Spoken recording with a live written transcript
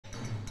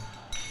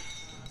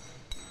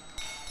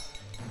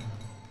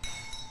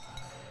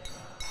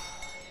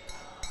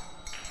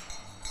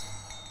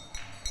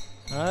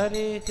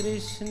Hare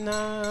Krishna,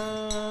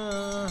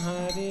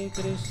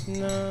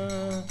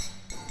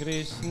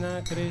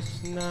 Krishna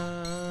Krishna,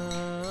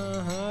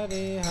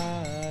 Hare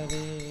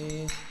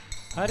Hare,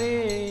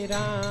 Hare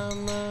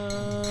Rama,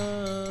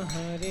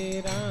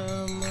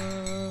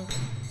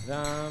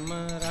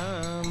 Rama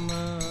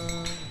Rama,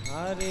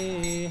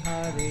 Hare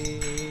Hare.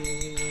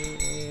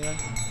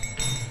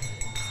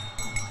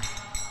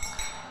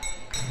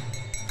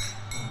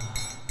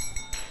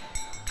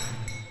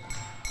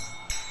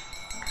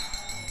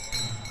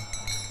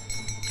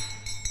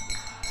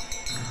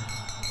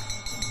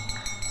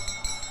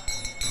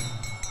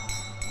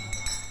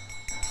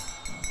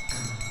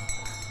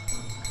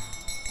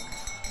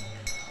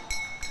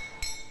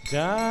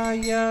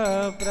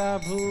 Jaya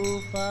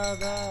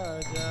Prabhupada,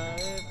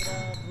 Jaya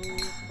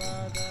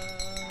Prabhupada,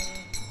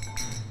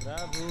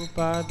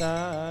 Prabhupada,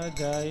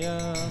 Jaya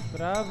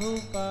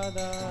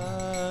Prabhupada.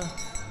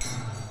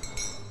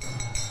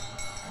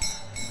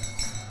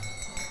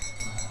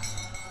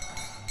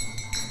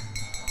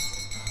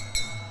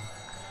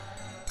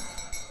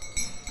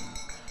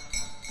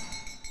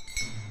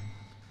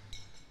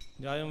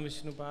 Jayam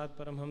Vishnupad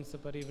Paramhamsa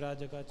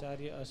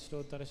Parivrajakacarya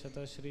Ashtotar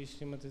Shata Shri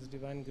Srimati His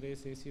Divine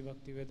Grace A.C.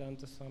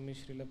 Bhaktivedanta Swami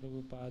Srila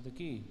Prabhupada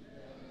ki.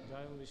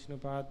 Jayam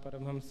Vishnupad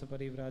Paramhamsa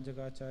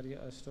Parivrajakacarya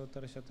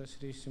Ashtotar Shata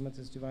Shri Srimati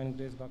His Divine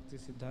Grace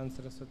Bhaktisiddhanta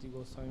Saraswati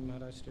Goswami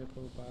Maharaj Srila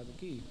Prabhupada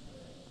ki.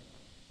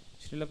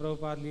 Srila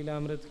Prabhupada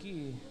Lilamrta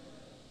ki.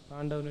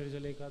 Pandav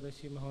Nirjala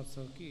Ekadashi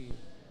Mahotsav ki.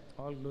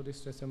 All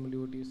glories to assembled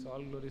devotees,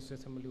 all glories to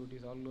assembled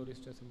devotees, all glories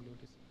to assembled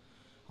devotees.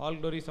 All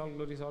glories, all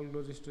glories, all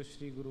glories to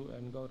Sri Guru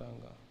and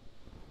Gauranga.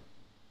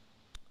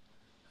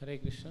 Hare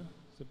Krishna.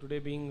 So today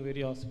being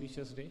very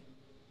auspicious day,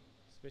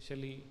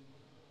 especially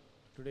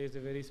today is a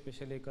very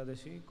special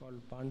Ekadashi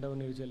called Pandav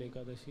Nirjala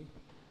Ekadashi.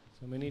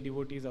 So many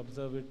devotees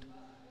observe it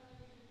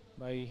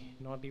by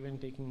not even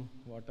taking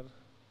water.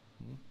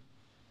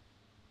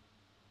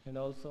 And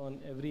also on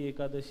every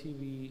Ekadashi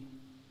we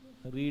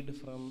read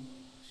from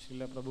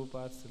Srila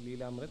Prabhupada's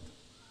Lilamrta.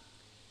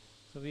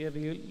 So we are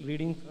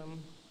reading from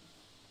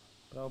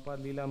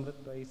Prabhupada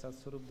Lilamrta by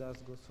Satsvarup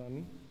Das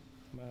Goswami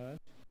Maharaj.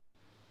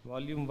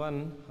 Volume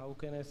 1, How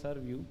Can I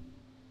Serve You?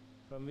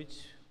 From which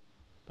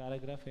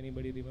paragraph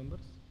anybody remembers?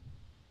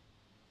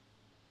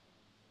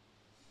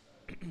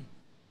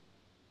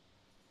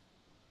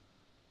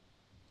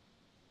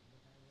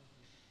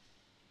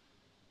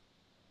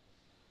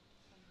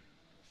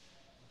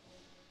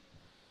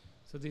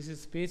 So this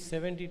is page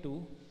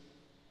 72.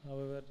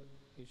 However,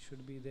 it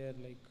should be there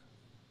like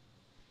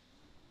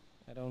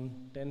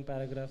around 10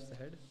 paragraphs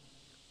ahead.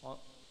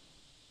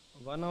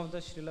 One of the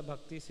Srila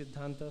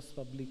Bhaktisiddhanta's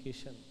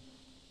publication.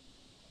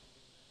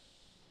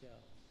 Yeah,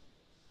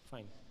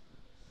 fine.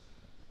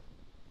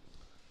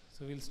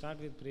 So we'll start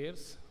with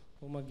prayers.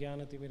 Om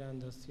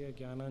Ajnanatimirandhasya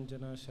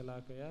Jnananjana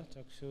Shalakaya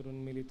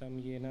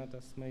Chakshurunmilitam Yena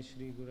Tasmai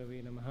Shri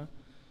Gurave Namaha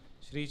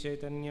Sri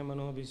Chaitanya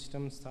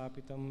Manobhishtam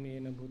Sthapitam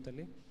Yena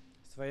Bhutale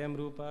Swayam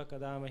Rupa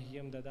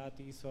Kadamahyam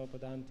Dadati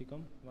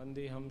Swapadantikam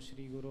Vandeham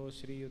Shri Guru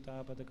Shri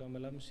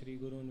Yutapadakamalam Shri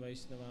Gurun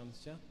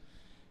Vaishnavamscha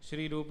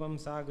Shri Rupam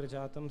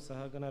Sagrajatam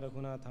Sahagana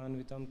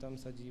Raghunathanvitam Tam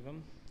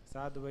Sajivam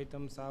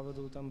Sadvaitam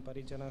Savadutam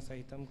Parijana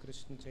Sahitam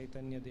Krishna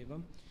Chaitanya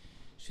Devam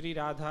Shri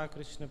Radha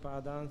Krishna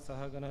Padan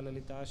Sahagana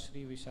Lalita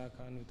Shri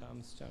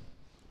Vishakhanvitamscha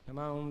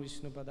Nama Om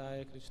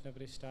Vishnupadaya Krishna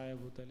Prishtaya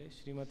Bhutale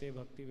Srimate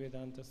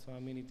Bhaktivedanta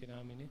Swami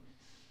Nitinamine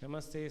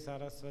Namaste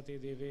Saraswati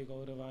Deve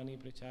Gauravani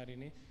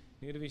Pracharine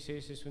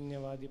Nirvishesha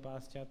Shunyavadi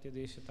Paschatya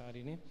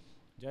Deshatarine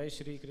Jai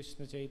Shri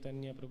Krishna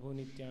Chaitanya Prabhu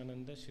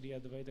Nityananda Shri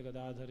Advaita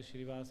Gadadhar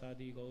Srivas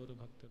Adi Gaur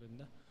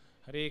Bhaktarinda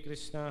Hare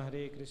Krishna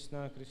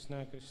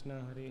Krishna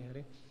Krishna Hare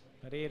Hare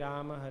Hare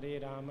Rama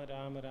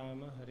Rama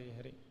Rama Hare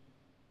Hare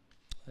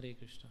Hare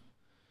Krishna.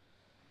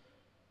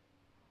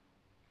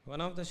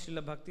 One of the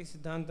Srila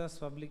Bhaktisiddhanta's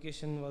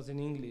publication was in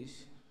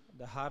English,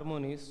 The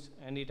Harmonist,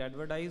 and it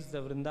advertised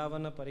the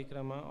Vrindavana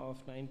Parikrama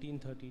of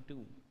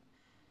 1932.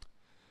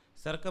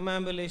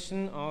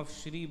 Circumambulation of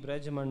Shri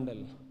Braj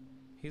Mandal.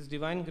 His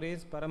Divine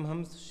Grace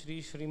Paramhams Shri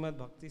Srimad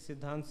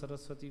Bhaktisiddhanta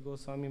Saraswati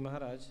Goswami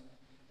Maharaj,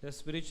 the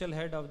spiritual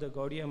head of the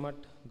Gaudiya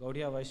Math,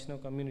 Gaudiya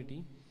Vaishnava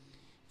community,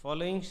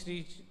 following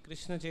Sri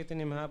Krishna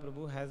Chaitanya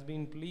Mahaprabhu, has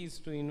been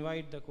pleased to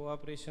invite the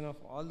cooperation of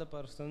all the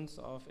persons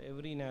of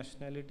every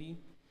nationality,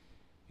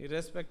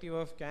 irrespective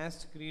of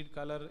caste, creed,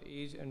 color,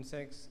 age and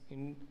sex,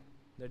 in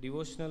the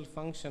devotional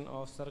function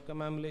of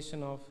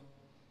circumambulation of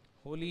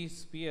holy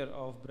spear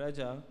of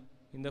Braja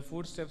in the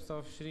footsteps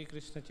of Sri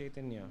Krishna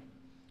Chaitanya,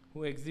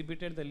 who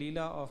exhibited the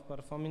Leela of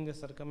performing the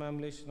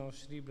circumambulation of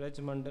Sri Braj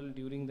Mandal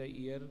during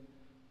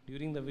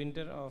the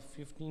winter of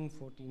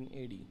 1514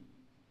 AD.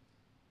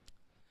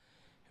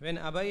 When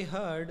Abhay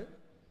heard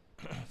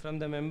from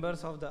the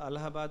members of the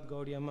Allahabad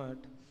Gaudiya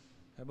Math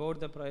about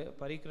the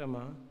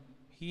parikrama,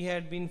 he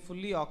had been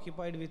fully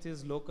occupied with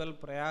his local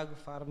Prayag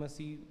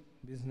pharmacy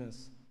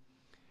business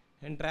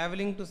and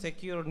travelling to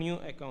secure new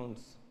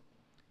accounts.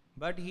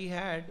 But he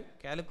had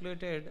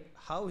calculated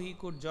how he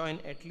could join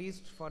at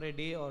least for a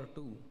day or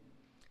two,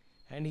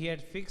 and he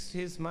had fixed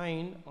his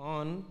mind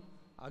on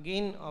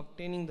again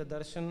obtaining the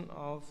darshan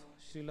of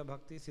Srila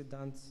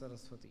Bhaktisiddhanta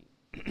Saraswati.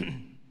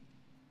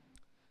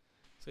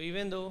 So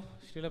even though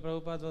Srila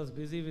Prabhupada was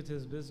busy with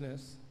his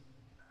business,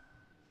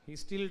 he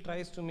still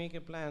tries to make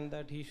a plan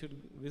that he should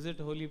visit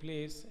holy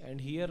place and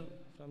hear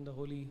from the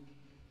holy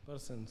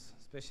persons,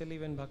 especially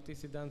when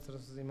Bhaktisiddhanta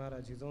Saraswati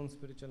Maharaj, his own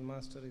spiritual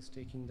master, is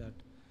taking that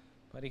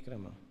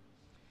parikrama.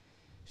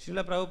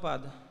 Srila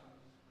Prabhupada,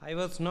 I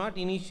was not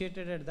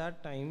initiated at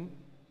that time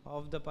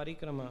of the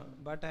parikrama,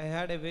 but I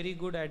had a very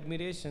good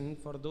admiration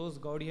for those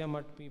Gaudiya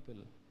Math people.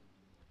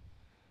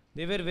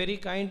 They were very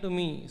kind to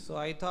me, so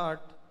I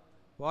thought,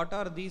 what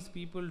are these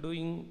people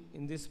doing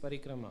in this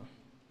parikrama?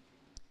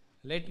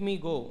 Let me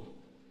go.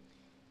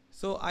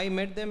 So I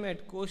met them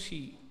at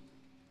Koshi.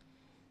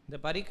 The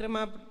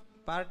parikrama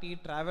party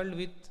travelled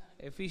with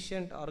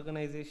efficient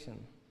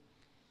organization.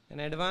 An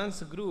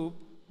advance group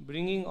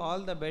bringing all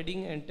the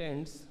bedding and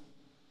tents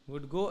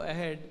would go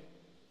ahead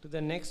to the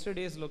next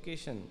day's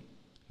location,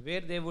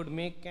 where they would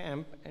make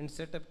camp and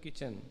set up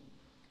kitchen.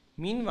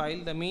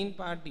 Meanwhile, the main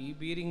party,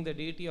 bearing the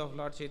deity of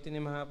Lord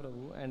Chaitanya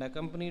Mahaprabhu and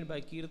accompanied by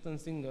kirtan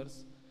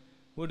singers,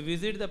 would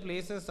visit the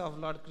places of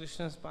Lord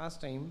Krishna's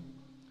pastime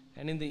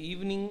and in the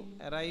evening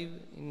arrive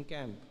in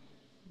camp.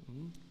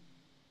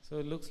 So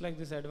it looks like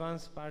this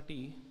advanced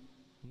party.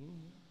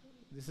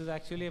 This is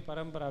actually a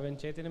parampara. When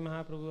Chaitanya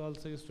Mahaprabhu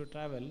also used to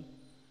travel,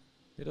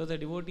 there was a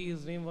devotee,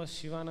 his name was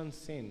Shivanand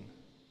Sen.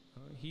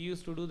 He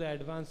used to do the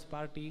advanced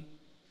party,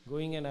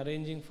 going and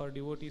arranging for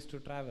devotees to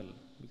travel,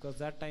 because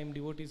that time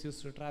devotees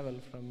used to travel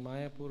from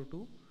Mayapur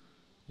to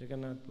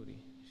Jagannath Puri.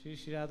 Shri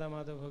Shri Radha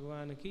Madhav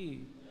Bhagwan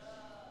ki,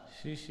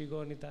 Shri Shri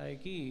Gaur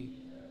Nitai ki,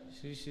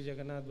 Shri Shri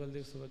Jagannath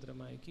Baldev Subhadra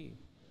Mai ki.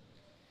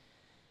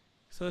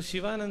 So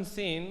Shivanand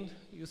Sen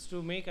used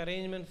to make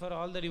arrangement for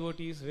all the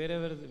devotees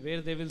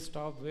where they will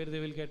stop, where they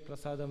will get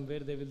prasadam, where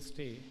they will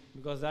stay,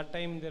 because that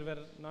time there were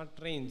not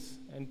trains,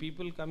 and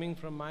people coming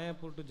from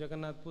Mayapur to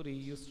Jagannath Puri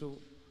used to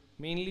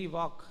mainly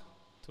walk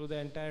through the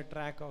entire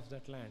track of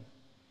that land.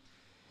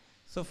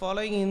 So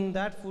following in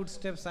that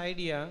footsteps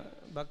idea,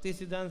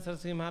 Bhaktisiddhanta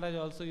Saraswati Maharaj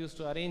also used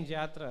to arrange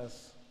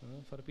yatras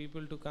for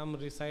people to come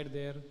reside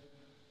there,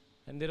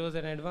 and there was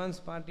an advance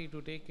party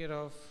to take care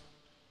of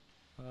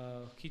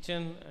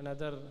kitchen and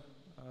other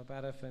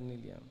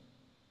paraphernalia.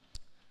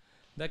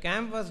 The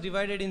camp was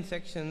divided in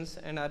sections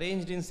and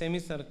arranged in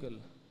semicircle.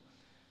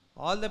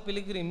 All the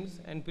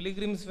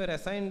pilgrims were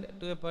assigned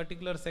to a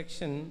particular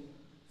section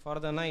for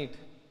the night.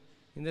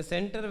 In the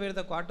center were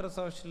the quarters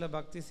of Srila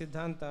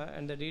Bhaktisiddhanta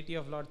and the deity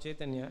of Lord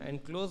Chaitanya,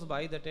 and close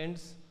by the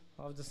tents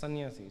of the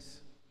sannyasis.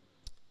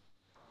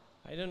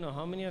 I don't know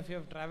how many of you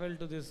have travelled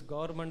to this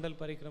Gaur Mandal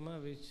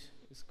Parikrama, which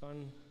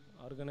ISKCON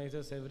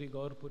organizes every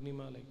Gaur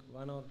Purnima, like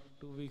 1 or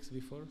 2 weeks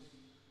before.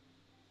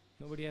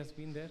 Nobody has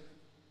been there?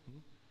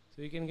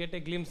 So you can get a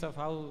glimpse of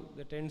how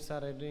the tents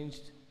are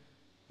arranged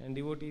and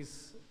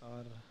devotees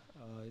are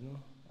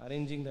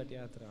arranging that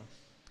yatra.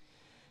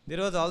 There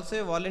was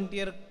also a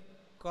volunteer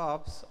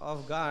corps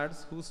of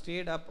guards who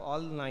stayed up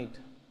all night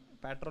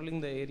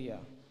patrolling the area.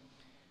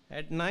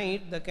 At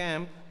night, the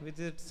camp, with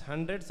its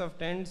hundreds of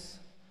tents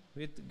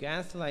with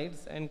gas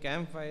lights and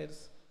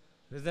campfires,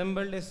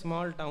 resembled a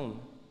small town,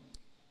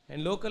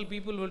 and local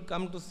people would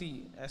come to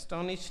see,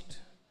 astonished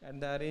at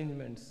the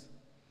arrangements.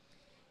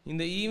 In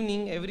the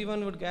evening,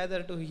 everyone would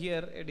gather to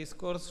hear a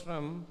discourse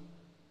from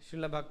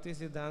Srila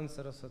Bhaktisiddhanta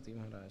Saraswati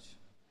Maharaj.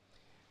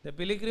 The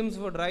pilgrims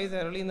would rise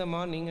early in the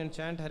morning and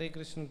chant Hare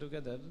Krishna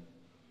together.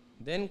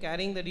 Then,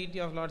 carrying the deity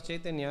of Lord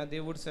Chaitanya, they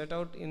would set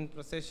out in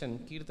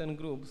procession, kirtan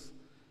groups,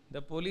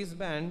 the police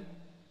band,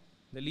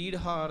 the lead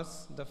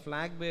horse, the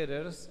flag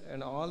bearers,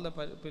 and all the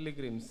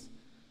pilgrims.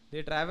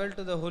 They travelled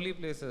to the holy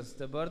places,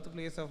 the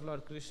birthplace of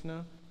Lord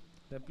Krishna,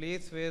 the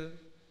place where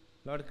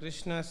Lord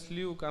Krishna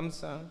slew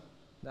Kamsa,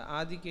 the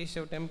Adi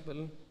Keshav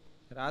temple,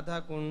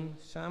 Radha Kund,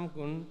 Sham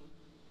Kund,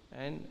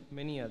 and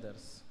many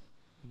others.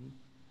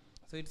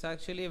 So it's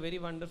actually a very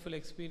wonderful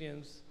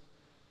experience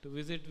to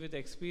visit with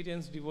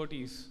experienced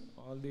devotees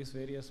all these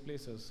various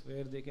places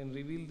where they can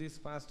reveal these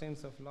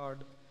pastimes of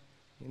Lord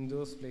in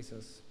those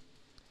places.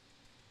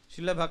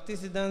 Srila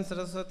Bhaktisiddhanta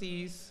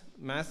Saraswati's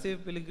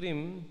massive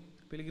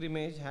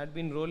pilgrimage had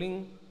been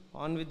rolling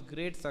on with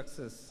great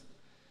success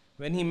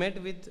when he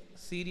met with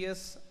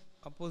serious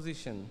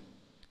opposition.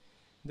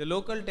 The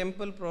local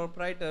temple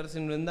proprietors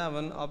in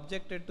Vrindavan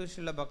objected to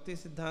Srila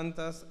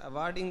Bhaktisiddhanta's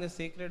awarding the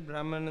sacred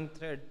Brahmanan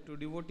thread to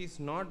devotees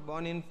not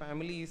born in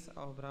families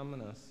of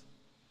Brahmanas.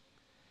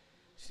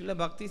 Srila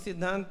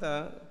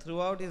Bhaktisiddhanta,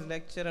 throughout his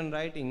lecture and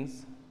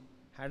writings,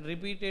 had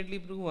repeatedly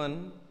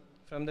proven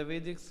from the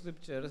Vedic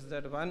scriptures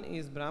that one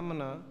is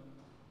Brahmana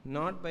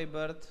not by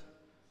birth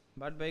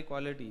but by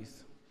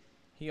qualities.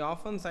 He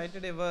often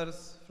cited a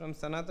verse from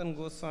Sanatana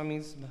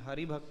Goswami's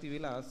Hari Bhakti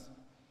Vilas,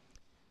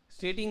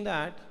 stating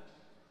that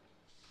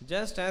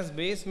just as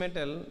base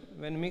metal,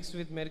 when mixed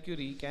with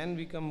mercury, can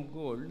become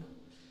gold,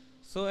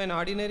 so an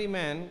ordinary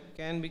man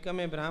can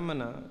become a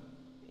Brahmana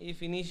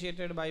if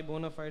initiated by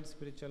bona fide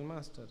spiritual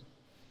master.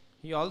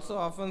 He also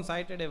often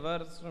cited a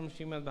verse from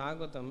Srimad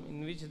Bhagavatam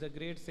in which the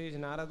great sage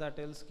Narada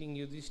tells King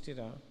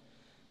Yudhishthira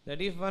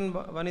that if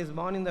one is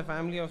born in the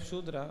family of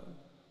Shudra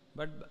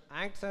but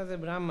acts as a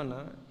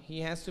Brahmana, he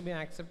has to be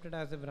accepted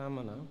as a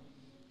Brahmana.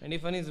 And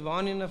if one is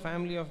born in a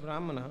family of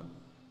Brahmana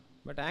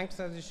but acts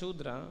as a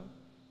Shudra,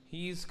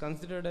 he is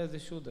considered as a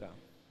Shudra.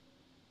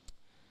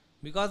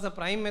 Because the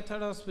prime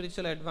method of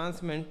spiritual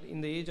advancement in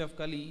the age of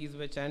Kali is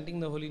by chanting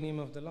the holy name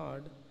of the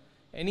Lord,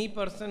 any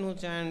person who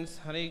chants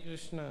Hare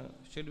Krishna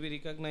should be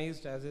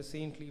recognized as a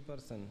saintly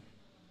person.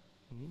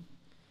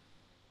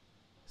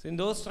 So in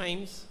those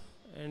times,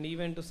 and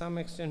even to some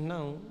extent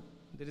now,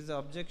 there is an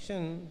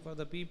objection for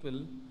the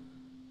people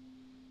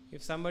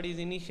if somebody is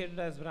initiated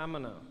as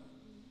Brahmana.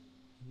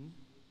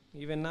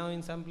 Even now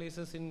in some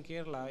places in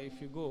Kerala, if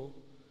you go,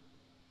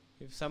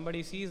 if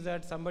somebody sees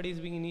that somebody is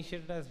being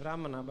initiated as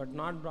Brahmana but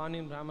not born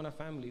in Brahmana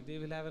family, they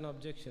will have an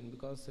objection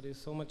because there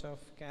is so much of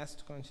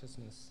caste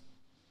consciousness.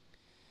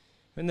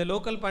 When the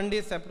local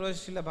Pandits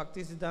approached Srila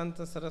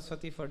Bhaktisiddhanta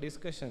Saraswati for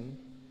discussion,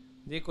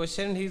 they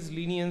questioned his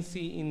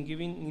leniency in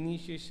giving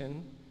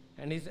initiation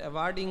and his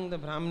awarding the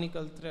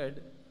Brahmanical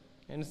thread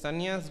and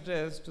sannyas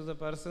dress to the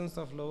persons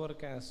of lower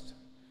caste.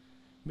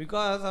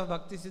 Because of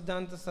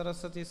Bhaktisiddhanta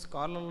Saraswati's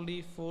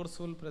scholarly,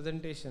 forceful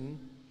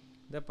presentation,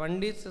 the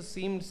Pandits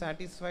seemed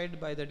satisfied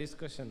by the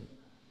discussion.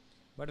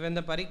 But when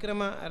the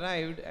parikrama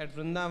arrived at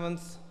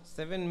Vrindavan's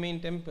 7 main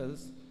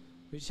temples,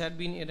 which had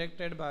been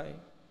erected by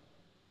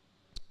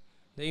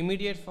the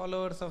immediate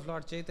followers of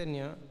Lord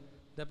Chaitanya,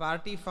 the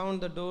party found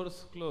the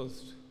doors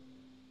closed.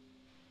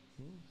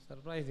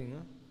 Surprising,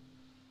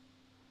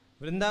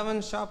 huh?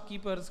 Vrindavan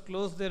shopkeepers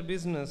closed their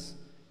business,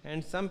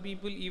 and some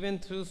people even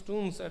threw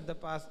stones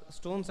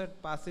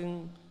at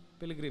passing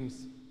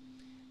pilgrims.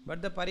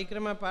 But the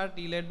parikrama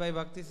party led by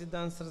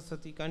Bhaktisiddhanta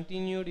Saraswati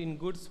continued in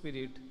good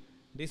spirit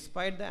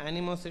despite the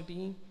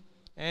animosity,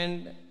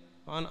 and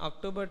on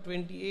October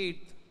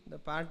 28th, the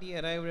party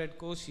arrived at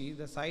Koshi,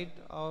 the site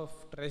of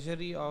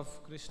treasury of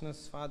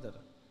Krishna's father,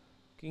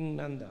 King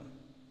Nanda.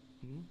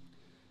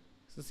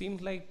 So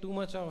seems like too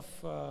much of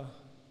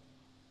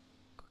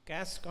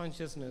caste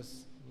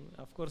consciousness.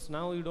 Of course,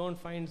 now you don't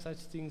find such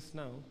things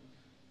now.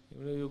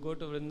 You go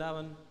to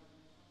Vrindavan,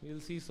 you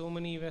will see so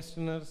many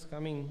Westerners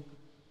coming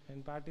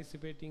and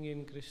participating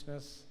in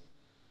Krishna's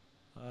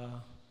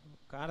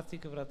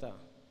Kartik Vrata.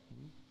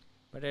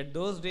 But at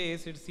those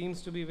days, it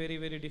seems to be very,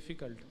 very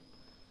difficult.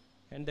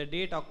 And the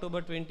date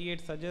October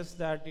 28 suggests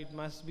that it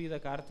must be the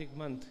Kartik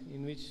month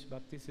in which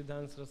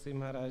Bhaktisiddhanta Saraswati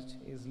Maharaj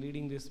is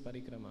leading this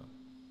parikrama.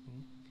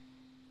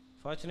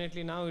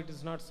 Fortunately, now it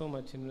is not so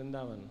much in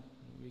Vrindavan.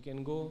 We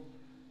can go,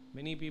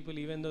 many people,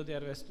 even though they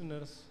are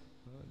Westerners,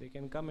 they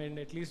can come and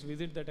at least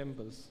visit the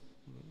temples.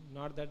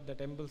 Not that the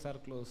temples are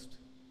closed.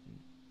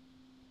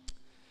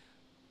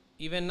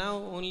 Even now,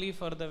 only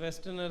for the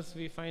Westerners,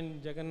 we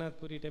find Jagannath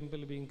Puri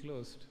temple being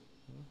closed.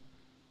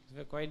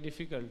 It's quite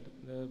difficult.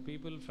 The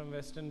people from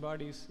Western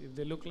bodies, if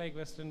they look like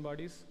Western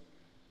bodies,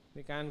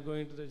 they can't go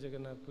into the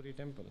Jagannath Puri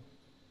temple.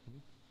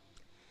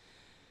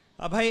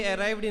 Abhay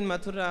arrived in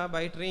Mathura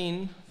by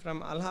train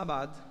from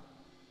Allahabad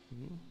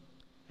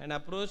and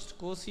approached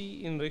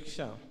Kosi in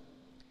rickshaw.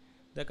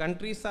 The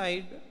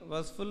countryside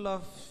was full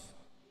of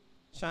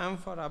charm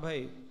for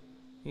Abhay.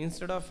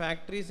 Instead of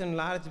factories and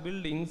large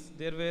buildings,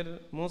 there were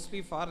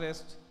mostly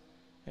forests,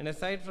 and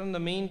aside from the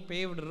main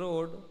paved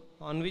road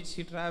on which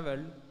he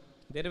travelled,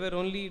 there were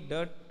only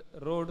dirt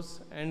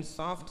roads and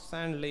soft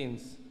sand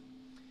lanes.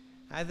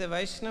 As a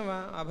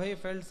Vaishnava, Abhay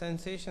felt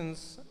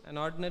sensations an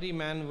ordinary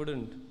man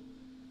wouldn't.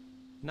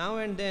 Now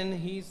and then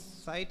he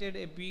sighted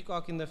a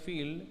peacock in the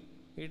field,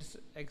 its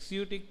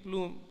exotic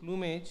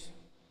plumage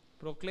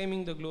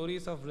proclaiming the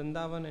glories of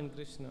Vrindavan and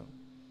Krishna.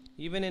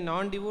 Even a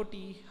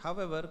non-devotee,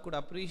 however, could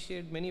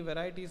appreciate many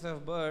varieties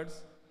of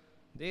birds,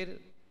 their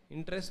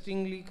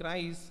interestingly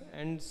cries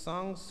and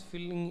songs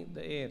filling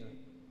the air.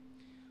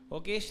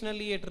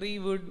 Occasionally a tree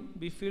would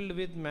be filled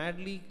with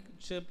madly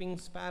chirping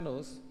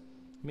sparrows,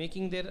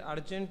 making their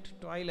urgent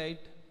twilight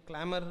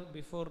clamor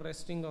before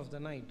resting of the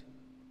night.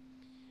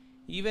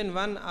 Even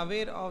one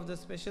aware of the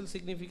special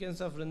significance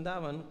of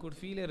Vrindavan could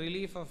feel a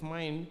relief of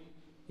mind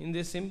in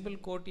this simple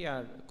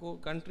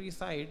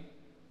countryside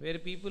where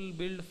people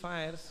build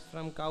fires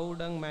from cow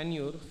dung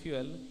manure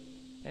fuel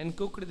and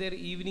cooked their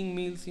evening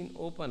meals in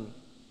open,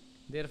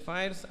 their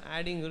fires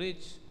adding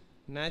rich,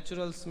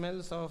 natural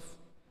smells of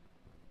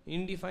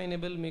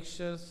indefinable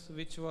mixtures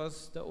which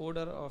was the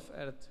odor of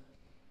earth.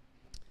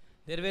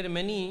 There were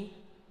many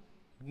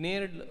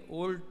gnarled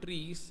old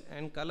trees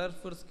and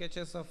colorful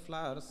sketches of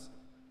flowers,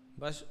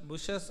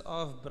 bushes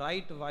of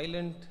bright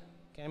violet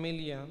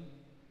camellia,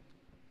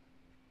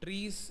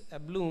 trees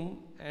abloom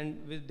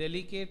and with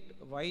delicate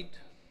white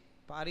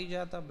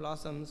parijata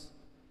blossoms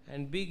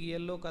and big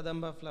yellow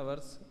kadamba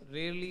flowers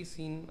rarely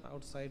seen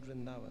outside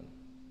Vrindavan.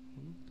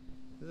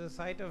 This is a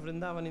sight of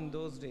Vrindavan in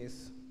those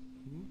days.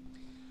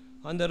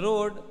 On the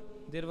road,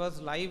 there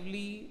was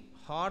lively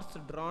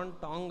horse-drawn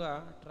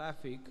tonga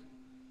traffic.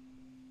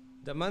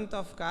 The month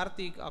of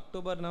Kartik,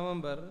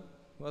 October-November,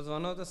 was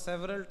one of the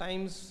several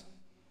times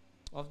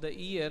of the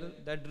year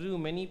that drew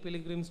many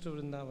pilgrims to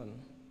Vrindavan.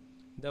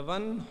 The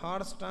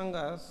one-horse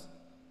tangas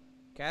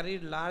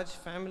carried large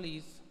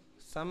families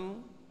some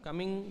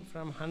coming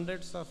from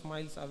hundreds of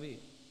miles away.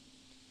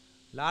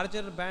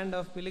 Larger band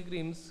of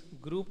pilgrims,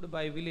 grouped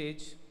by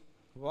village,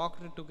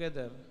 walked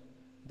together.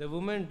 The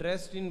women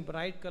dressed in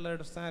bright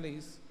colored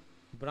saris,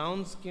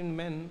 brown-skinned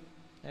men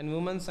and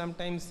women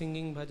sometimes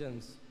singing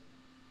bhajans.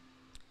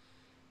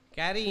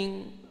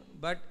 Carrying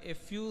but a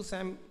few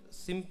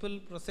simple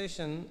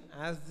procession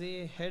as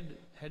they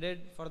headed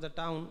for the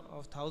town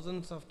of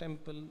thousands of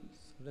temples,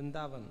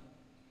 Vrindavan.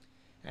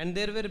 And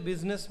there were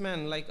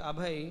businessmen like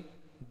Abhay,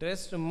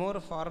 dressed more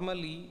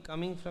formally,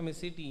 coming from a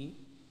city,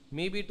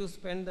 maybe to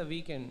spend the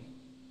weekend.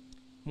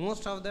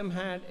 Most of them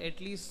had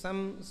at least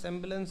some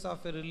semblance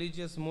of a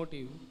religious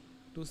motive: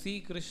 to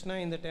see Krishna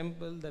in the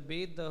temple, to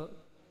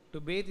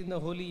bathe in the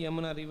holy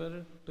Yamuna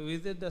river, to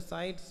visit the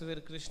sites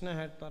where Krishna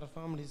had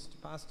performed his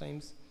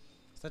pastimes,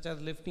 such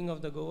as lifting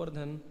of the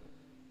Govardhan,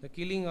 the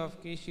killing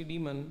of Keshi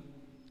demon,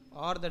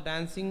 or the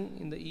dancing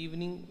in the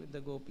evening with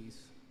the gopis.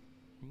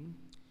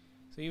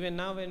 So even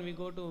now when we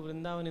go to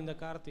Vrindavan in the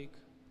Kartik,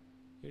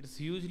 it's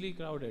hugely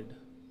crowded.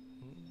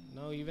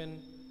 Now even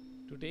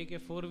to take a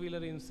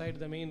four-wheeler inside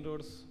the main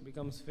roads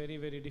becomes very,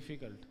 very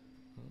difficult.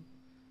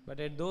 But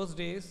at those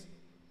days,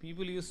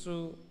 people used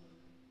to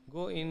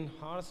go in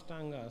horse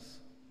tangas.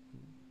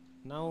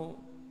 Now,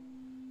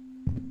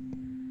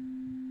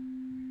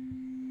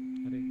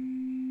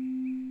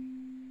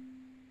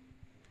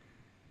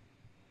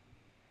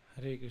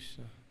 Hare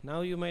Krishna.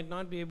 Now you might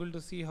not be able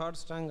to see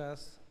horse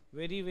tangas.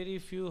 Very, very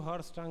few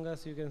horse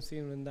tangas you can see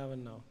in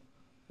Vrindavan now.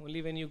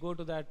 Only when you go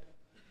to that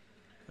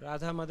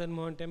Radha Madan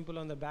Mohan temple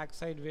on the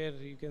backside where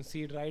you can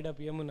see it ride up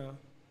Yamuna,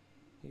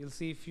 you'll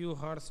see few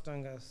horse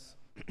tangas.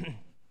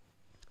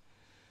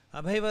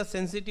 Abhay was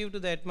sensitive to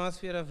the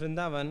atmosphere of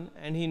Vrindavan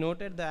and he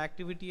noted the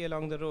activity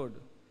along the road.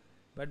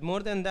 But more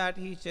than that,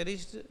 he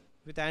cherished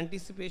with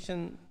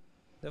anticipation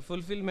the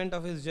fulfillment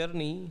of his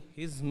journey,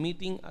 his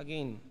meeting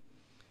again.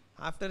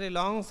 After a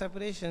long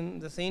separation,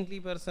 the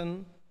saintly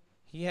person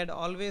he had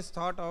always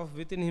thought of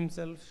within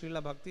himself,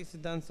 Srila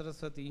Bhaktisiddhanta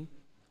Saraswati,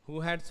 who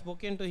had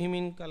spoken to him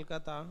in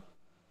Calcutta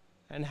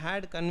and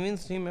had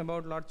convinced him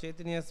about Lord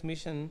Chaitanya's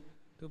mission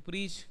to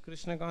preach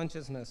Krishna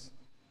consciousness.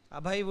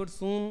 Abhay would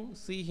soon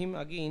see him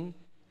again,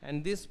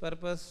 and this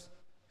purpose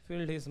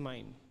filled his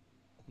mind.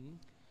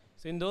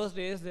 So in those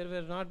days, there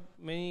were not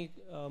many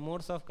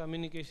modes of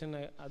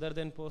communication other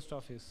than post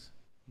office.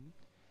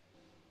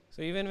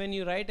 So even when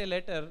you write a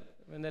letter,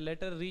 when the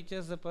letter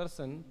reaches the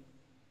person,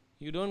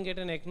 you don't get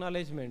an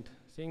acknowledgement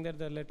saying that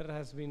the letter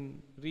has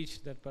been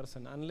reached that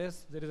person,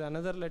 unless there is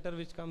another letter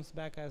which comes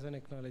back as an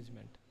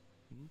acknowledgement.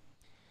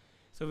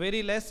 So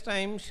very less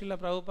time Srila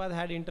Prabhupada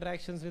had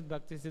interactions with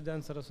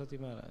Bhaktisiddhanta Saraswati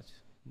Maharaj.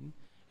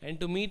 And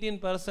to meet in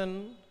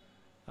person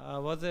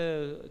was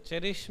a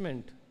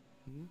cherishment.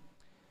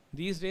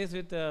 These days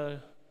with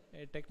a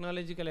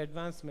technological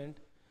advancement,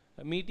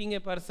 meeting a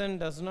person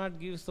does not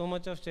give so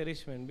much of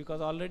cherishment,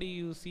 because already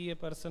you see a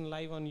person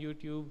live on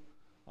YouTube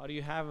or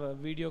you have a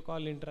video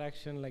call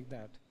interaction like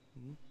that.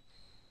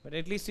 But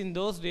at least in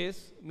those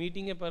days,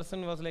 meeting a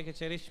person was like a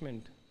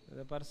cherishment,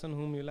 the person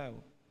whom you love.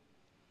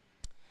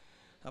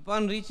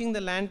 Upon reaching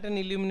the lantern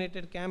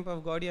illuminated camp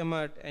of Gaudiya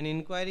Mutt and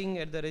inquiring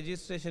at the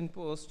registration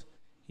post,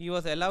 he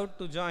was allowed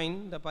to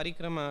join the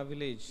Parikrama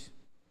village.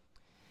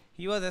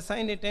 He was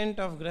assigned a tent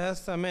of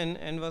Grahastha men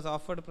and was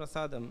offered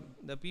prasadam.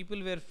 The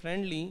people were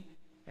friendly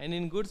and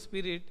in good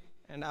spirit,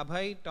 and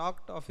Abhay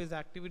talked of his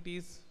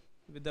activities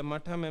with the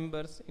Matha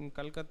members in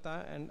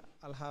Calcutta and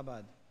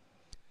Allahabad.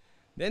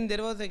 Then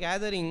there was a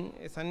gathering.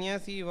 A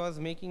sannyasi was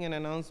making an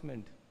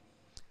announcement.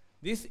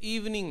 This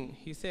evening,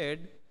 he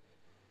said,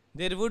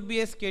 there would be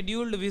a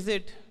scheduled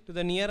visit to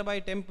the nearby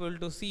temple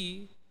to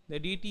see the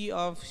deity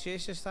of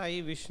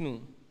Sheshasai Vishnu.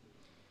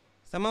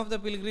 Some of the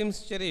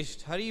pilgrims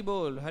cherished Hari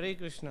Bol, Hare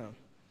Krishna.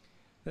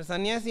 The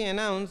sannyasi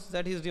announced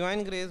that His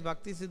Divine Grace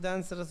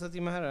Bhaktisiddhanta Saraswati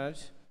Maharaj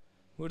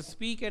would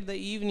speak at the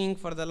evening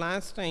for the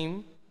last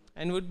time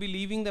and would be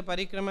leaving the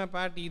parikrama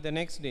party the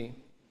next day.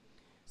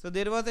 So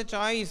there was a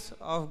choice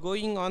of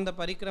going on the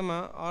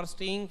parikrama or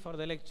staying for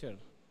the lecture.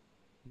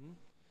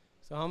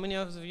 So how many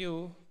of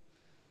you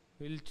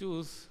will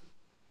choose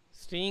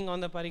staying on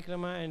the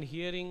parikrama and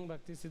hearing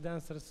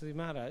Bhaktisiddhanta Saraswati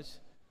Maharaj,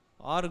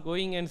 or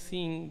going and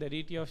seeing the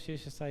deity of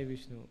Sheshasai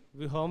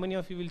Vishnu? How many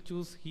of you will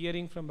choose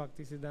hearing from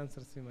Bhaktisiddhanta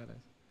Saraswati Maharaj?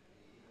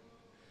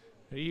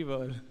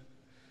 Revol.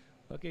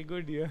 Okay,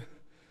 good, dear.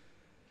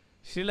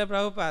 Srila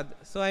Prabhupada.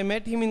 So I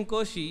met him in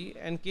Koshi,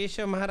 and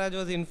Keshav Maharaj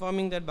was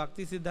informing that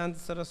Bhaktisiddhanta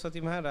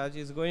Saraswati Maharaj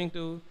is going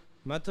to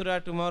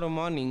Mathura tomorrow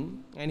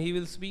morning, and he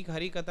will speak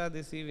Harikatha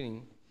this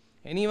evening.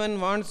 Anyone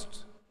wants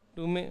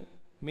to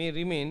may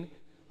remain,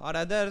 or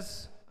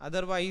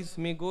otherwise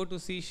may go to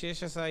see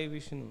Sheshasai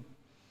Vishnu.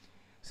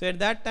 So at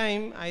that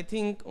time, I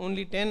think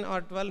only 10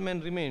 or 12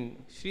 men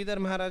remained. Sridhar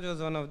Maharaj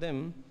was one of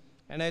them,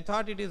 and I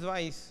thought it is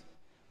wise.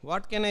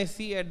 What can I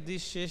see at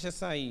this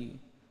Sheshasai?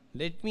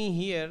 Let me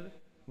hear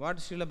what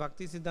Srila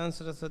Bhaktisiddhanta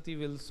Saraswati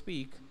will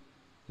speak.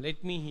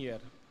 Let me hear.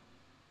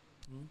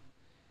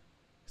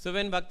 So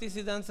when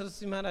Bhaktisiddhanta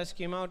Saraswati Maharaj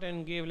came out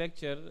and gave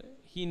lecture,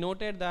 he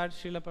noted that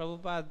Srila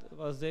Prabhupada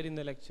was there in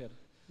the lecture.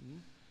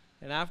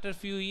 And after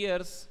few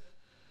years,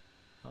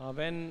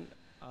 when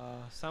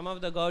some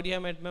of the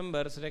Gaudiya Math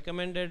members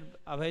recommended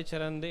Abhay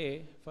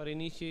Charande for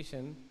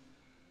initiation,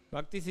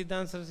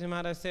 Bhaktisiddhanta Saraswati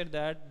Maharaj said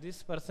that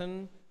this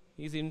person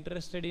is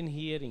interested in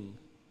hearing,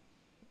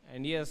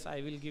 and yes,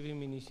 I will give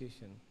him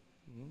initiation.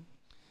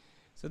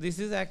 So this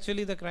is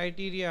actually the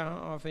criteria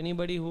of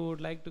anybody who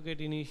would like to get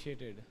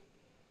initiated.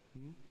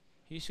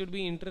 He should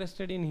be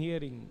interested in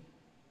hearing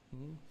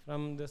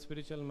from the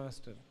spiritual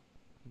master.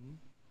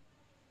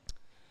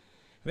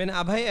 When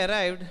Abhay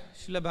arrived,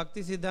 Srila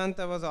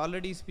Bhaktisiddhanta was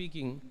already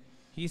speaking.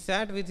 He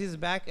sat with his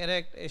back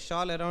erect, a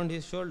shawl around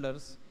his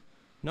shoulders,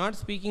 not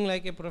speaking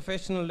like a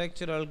professional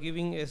lecturer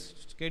giving a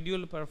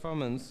scheduled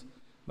performance,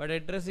 but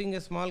addressing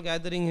a small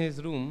gathering in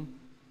his room.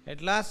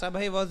 At last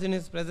Abhay was in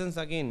his presence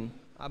again.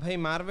 Abhay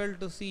marveled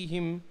to see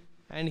him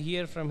and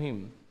hear from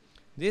him.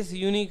 This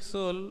unique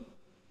soul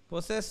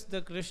possessed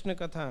the Krishna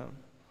Katha,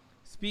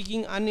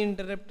 speaking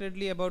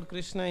uninterruptedly about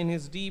Krishna in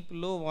his deep,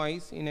 low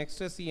voice, in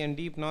ecstasy and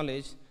deep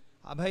knowledge.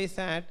 Abhay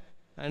sat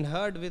and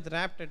heard with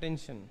rapt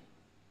attention.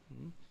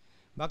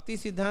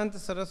 Bhaktisiddhanta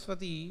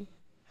Saraswati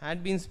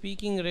had been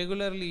speaking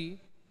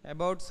regularly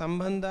about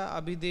Sambandha,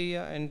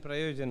 Abhideya and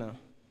Prayojana.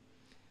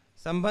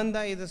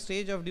 Sambandha is a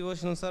stage of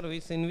devotional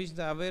service in which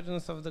the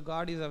awareness of the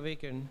God is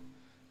awakened.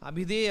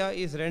 Abhideya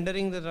is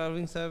rendering the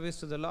loving service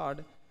to the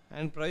Lord,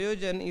 and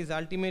Prayojan is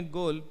ultimate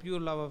goal, pure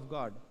love of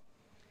God.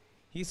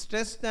 He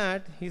stressed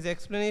that his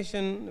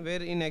explanation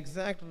were in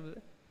exact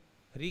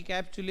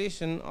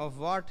recapitulation of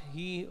what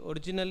he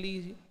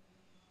originally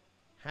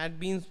had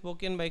been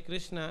spoken by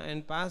Krishna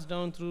and passed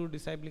down through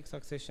disciplic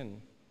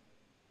succession.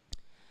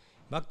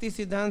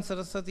 Bhaktisiddhanta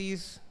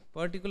Saraswati's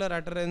particular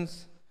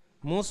utterance,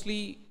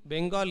 mostly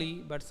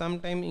Bengali but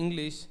sometimes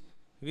English,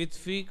 with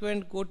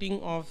frequent quoting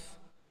of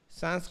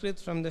Sanskrit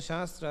from the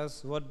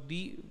Shastras,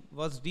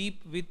 was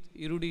deep with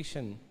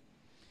erudition.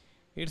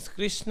 It's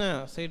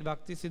Krishna, said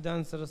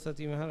Bhaktisiddhanta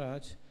Saraswati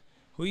Maharaj,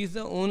 who is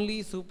the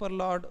only super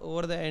lord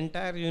over the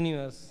entire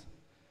universe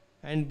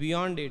and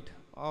beyond it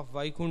of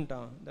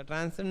Vaikuntha, the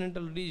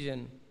transcendental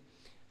region.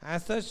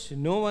 As such,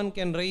 no one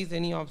can raise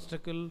any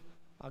obstacle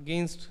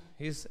against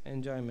his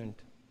enjoyment.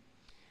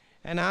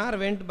 An hour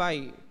went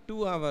by,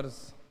 2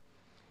 hours.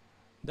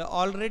 The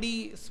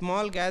already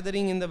small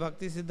gathering in the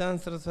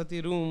Bhaktisiddhanta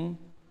Saraswati room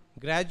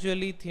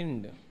gradually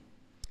thinned.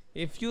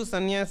 A few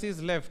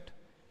sannyasis left,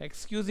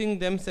 excusing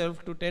themselves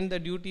to tend the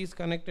duties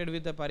connected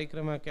with the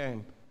parikrama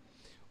camp.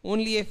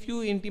 Only a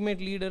few intimate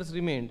leaders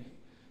remained.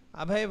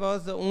 Abhay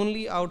was the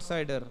only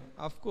outsider.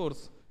 Of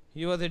course,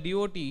 he was a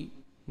devotee,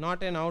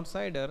 not an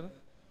outsider,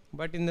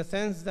 but in the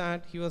sense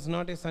that he was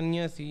not a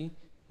sannyasi,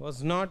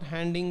 was not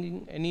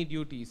handling any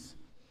duties,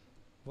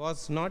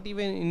 was not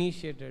even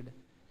initiated,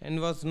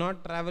 and was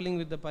not traveling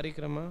with the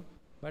parikrama,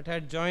 but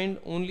had joined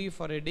only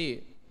for a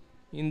day.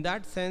 In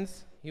that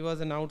sense, he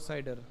was an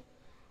outsider.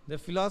 The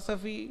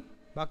philosophy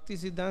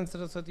Bhaktisiddhanta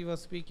Saraswati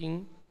was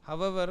speaking,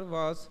 however,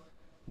 was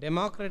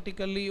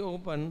democratically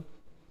open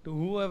to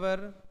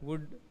whoever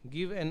would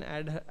give an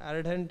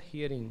ardent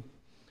hearing,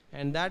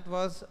 and that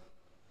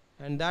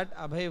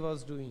Abhay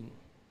was doing.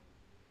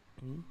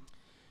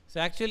 So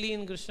actually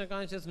in Krishna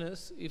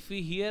consciousness, if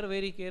we hear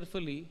very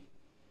carefully,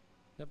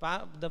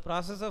 the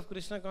process of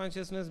Krishna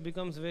consciousness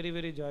becomes very,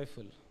 very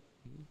joyful.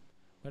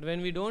 But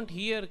when we don't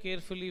hear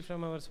carefully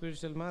from our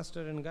spiritual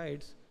master and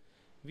guides,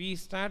 we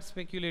start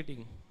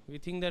speculating. We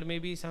think that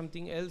maybe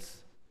something else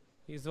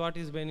is what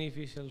is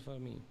beneficial for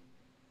me.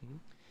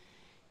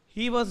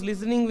 He was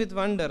listening with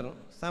wonder.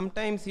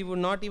 Sometimes he would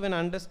not even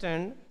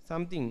understand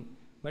something,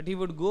 but he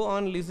would go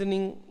on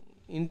listening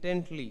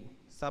intently,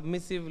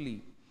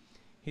 submissively.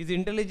 His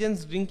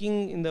intelligence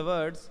drinking in the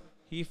words,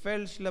 he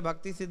felt Srila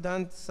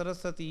Bhaktisiddhanta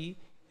Saraswati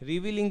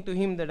revealing to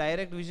him the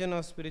direct vision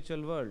of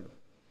spiritual world.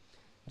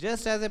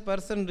 Just as a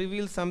person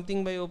reveals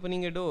something by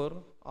opening a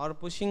door or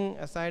pushing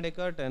aside a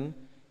curtain,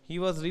 he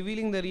was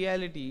revealing the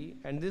reality,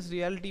 and this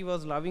reality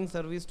was loving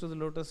service to the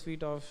lotus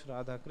feet of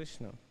Radha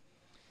Krishna,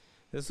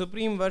 the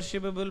supreme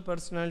worshipable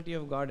personality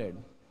of Godhead.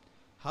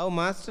 How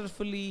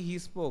masterfully he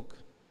spoke,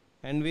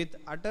 and with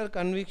utter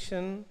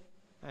conviction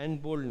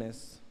and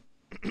boldness.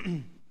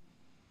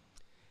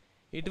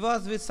 It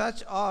was with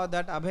such awe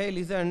that Abhay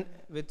listened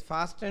with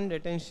fastened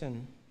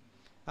attention.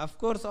 Of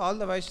course, all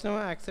the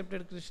Vaishnava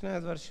accepted Krishna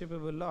as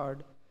worshipable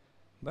Lord,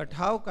 but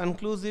how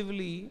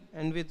conclusively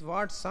and with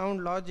what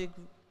sound logic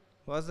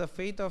was the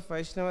faith of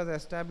Vaishnavas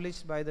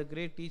established by the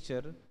great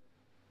teacher.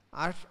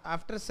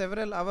 After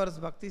several hours,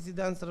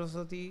 Bhaktisiddhanta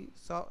Saraswati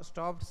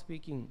stopped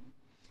speaking.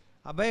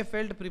 Abhay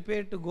felt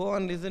prepared to go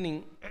on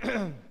listening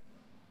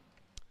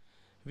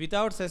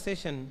without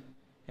cessation,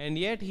 and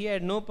yet he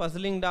had no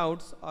puzzling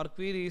doubts or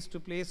queries to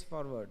place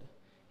forward.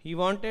 He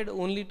wanted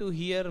only to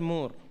hear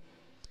more.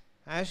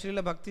 As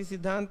Srila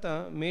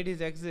Bhaktisiddhanta made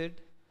his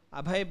exit,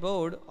 Abhay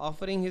bowed,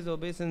 offering his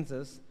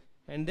obeisances,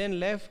 and then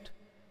left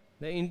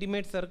the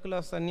intimate circle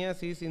of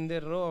sannyasis in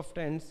their row of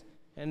tents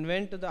and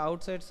went to the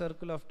outside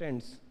circle of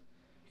tents,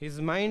 his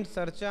mind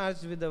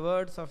surcharged with the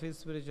words of his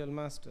spiritual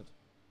master.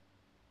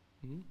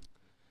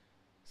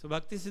 So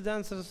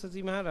Bhaktisiddhanta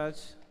Saraswati Maharaj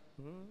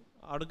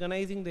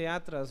organizing the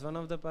yatras, one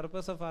of the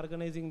purpose of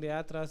organizing the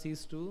yatras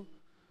is to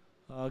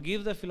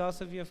give the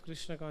philosophy of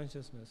Krishna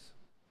consciousness.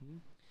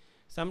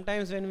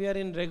 Sometimes when we are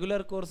in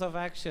regular course of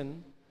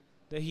action,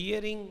 the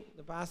hearing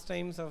the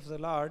pastimes of the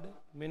Lord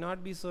may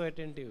not be so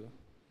attentive.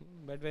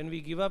 But when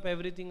we give up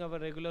everything, our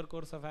regular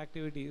course of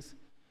activities,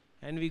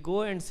 and we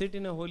go and sit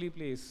in a holy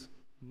place,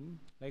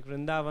 like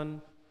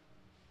Vrindavan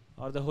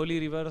or the holy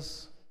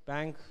rivers,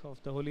 bank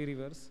of the holy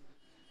rivers,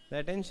 the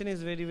attention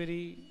is very,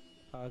 very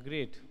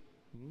great.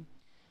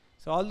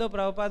 So although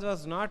Prabhupada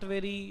was not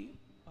very,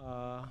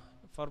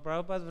 for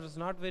Prabhupada it was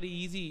not very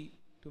easy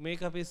to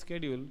make up his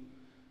schedule,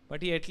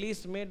 but he at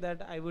least made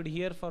that I would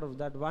hear for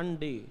that one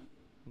day.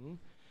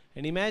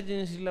 And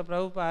imagine Srila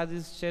Prabhupada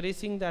is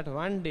cherishing that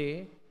one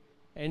day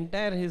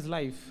entire his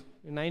life.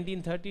 In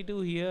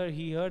 1932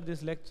 he heard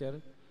this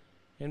lecture,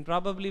 and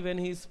probably when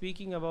he is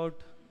speaking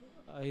about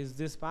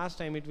this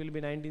pastime, it will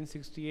be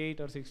 1968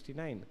 or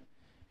 69.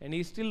 And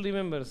he still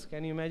remembers.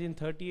 Can you imagine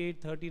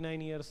 38,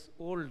 39 years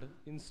old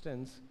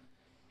instance?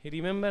 He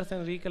remembers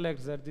and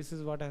recollects that this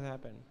is what has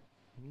happened.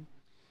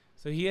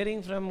 So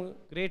hearing from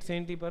great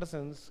saintly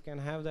persons can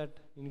have that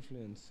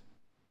influence.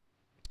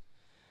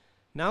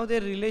 Now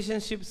their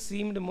relationship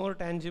seemed more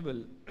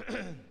tangible.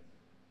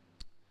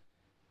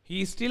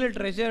 He still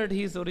treasured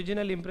his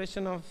original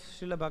impression of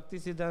Srila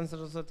Bhaktisiddhanta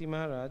Saraswati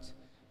Maharaj,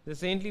 the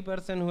saintly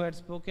person who had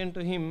spoken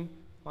to him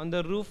on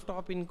the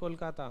rooftop in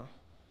Kolkata.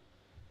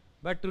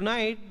 But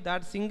tonight,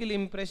 that single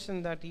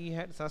impression that he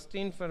had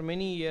sustained for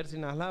many years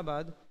in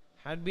Allahabad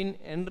had been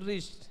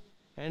enriched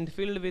and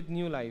filled with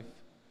new life.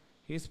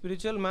 His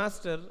spiritual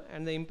master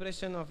and the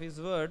impression of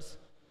his words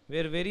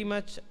were very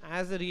much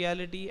as a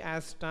reality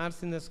as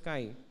stars in the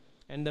sky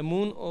and the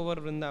moon over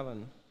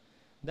Vrindavan.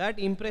 That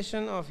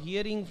impression of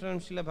hearing from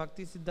Srila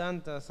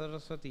Bhaktisiddhanta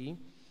Saraswati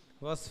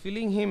was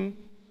filling him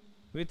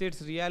with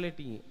its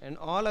reality, and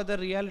all other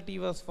reality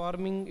was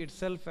forming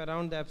itself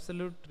around the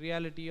absolute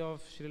reality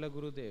of Srila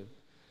Gurudev,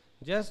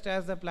 just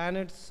as the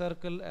planets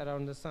circle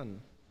around the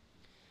sun.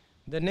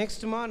 The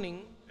next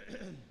morning,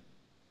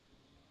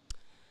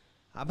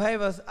 Abhay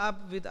was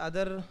up with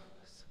others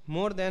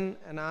more than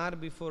an hour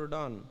before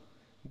dawn,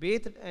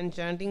 bathed and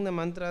chanting the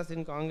mantras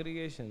in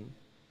congregation.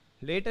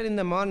 Later in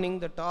the morning,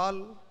 the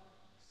tall,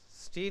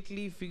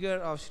 stately figure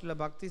of Srila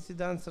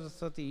Bhaktisiddhanta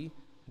Saraswati,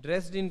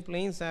 dressed in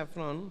plain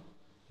saffron,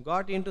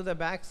 got into the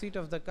back seat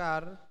of the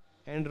car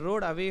and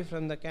rode away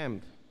from the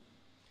camp.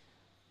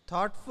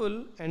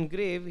 Thoughtful and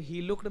grave,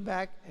 he looked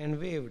back and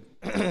waved,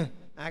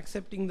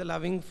 accepting the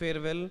loving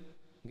farewell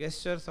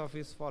gestures of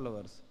his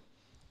followers.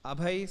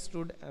 Abhay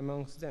stood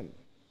amongst them.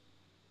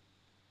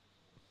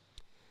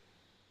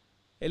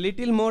 A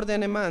little more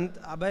than a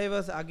month, Abhay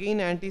was again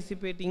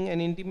anticipating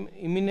an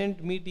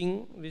imminent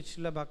meeting with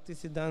Srila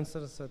Bhaktisiddhanta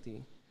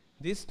Saraswati,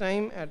 this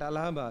time at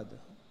Allahabad.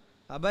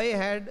 Abhay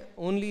had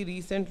only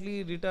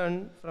recently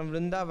returned from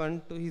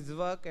Vrindavan to his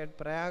work at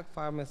Prayag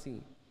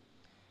pharmacy.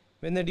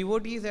 When the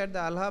devotees at the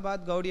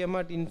Allahabad Gaudiya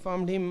Math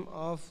informed him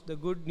of the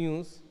good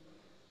news,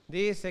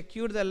 they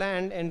secured the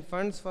land and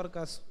funds for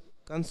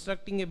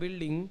constructing a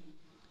building.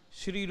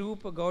 Sri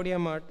Rupa Gaudiya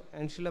Math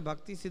and Srila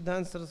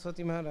Bhaktisiddhanta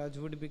Saraswati Maharaj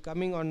would be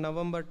coming on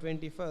November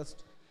 21st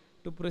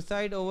to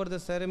preside over the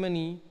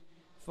ceremony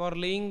for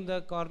laying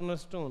the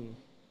cornerstone.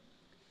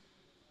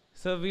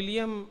 Sir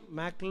William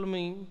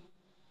McLean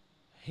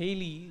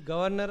Haley,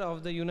 Governor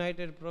of the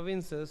United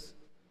Provinces,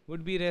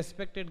 would be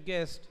respected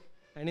guest,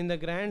 and in the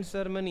grand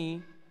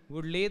ceremony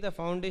would lay the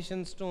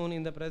foundation stone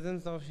in the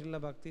presence of Srila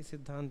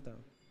Bhaktisiddhanta.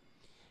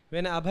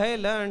 When Abhay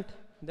learnt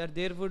that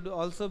there would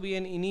also be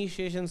an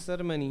initiation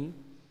ceremony,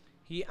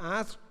 he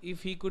asked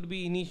if he could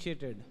be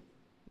initiated.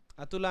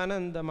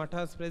 Atulanand, the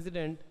Matha's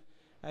president,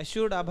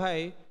 assured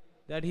Abhay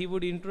that he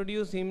would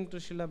introduce him to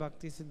Srila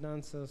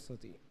Bhaktisiddhanta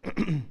Saraswati.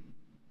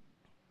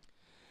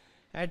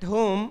 At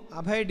home,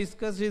 Abhay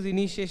discussed his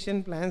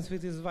initiation plans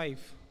with his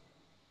wife.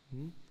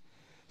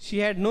 She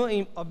had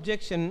no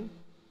objection,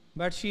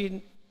 but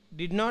she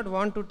did not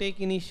want to take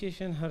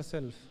initiation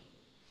herself.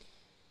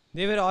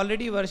 They were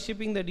already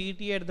worshipping the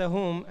deity at the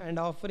home and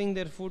offering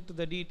their food to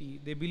the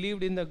deity. They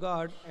believed in the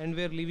God and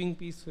were living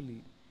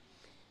peacefully.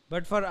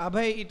 But for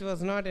Abhay, it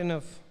was not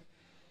enough.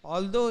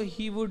 Although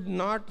he would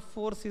not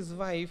force his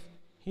wife,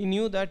 he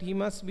knew that he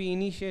must be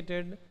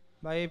initiated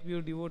by a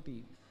pure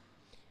devotee.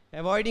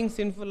 Avoiding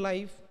sinful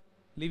life,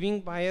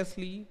 living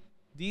piously,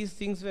 these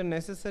things were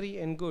necessary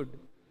and good,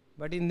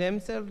 but in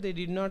themselves they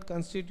did not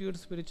constitute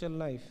spiritual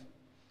life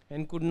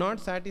and could not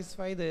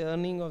satisfy the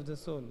yearning of the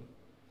soul.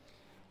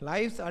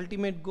 Life's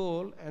ultimate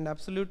goal and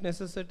absolute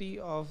necessity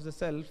of the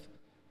self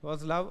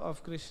was love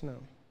of Krishna.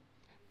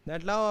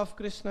 That love of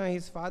Krishna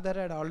his father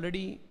had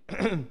already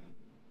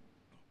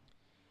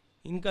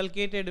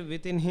inculcated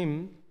within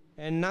him,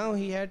 and now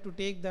he had to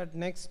take that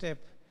next step.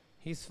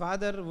 His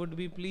father would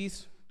be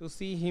pleased to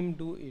see him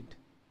do it.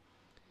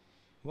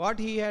 What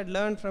he had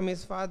learned from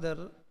his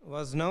father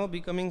was now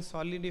becoming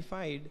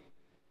solidified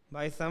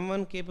by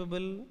someone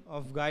capable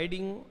of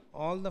guiding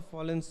all the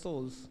fallen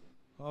souls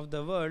of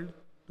the world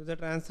to the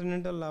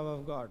transcendental love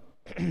of God.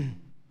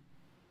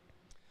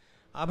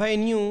 Abhay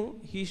knew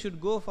he should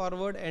go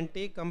forward and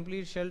take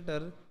complete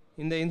shelter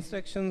in the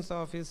instructions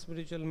of his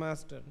spiritual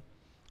master.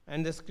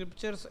 And the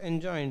scriptures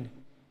enjoined,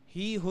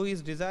 he who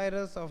is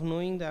desirous of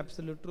knowing the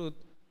absolute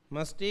truth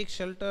must take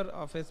shelter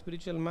of a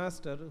spiritual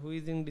master who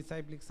is in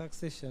disciplic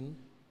succession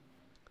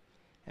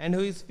and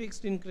who is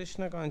fixed in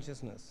Krishna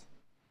consciousness.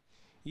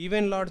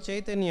 Even Lord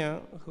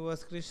Chaitanya, who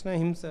was Krishna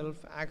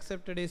himself,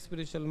 accepted a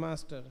spiritual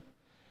master,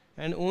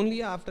 and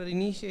only after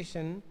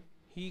initiation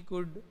he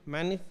could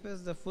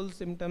manifest the full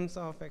symptoms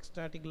of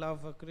ecstatic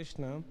love for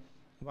Krishna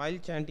while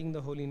chanting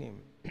the holy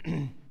name.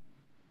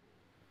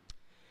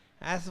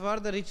 As for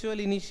the ritual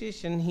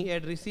initiation he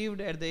had received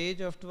at the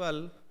age of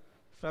 12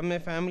 from a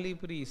family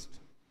priest,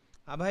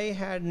 Abhay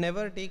had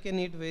never taken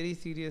it very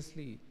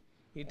seriously.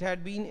 It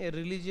had been a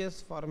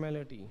religious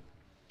formality.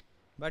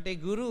 But a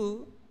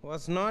guru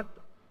was not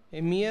a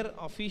mere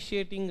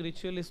officiating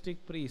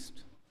ritualistic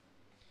priest.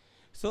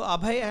 So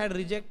Abhay had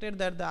rejected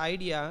that the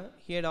idea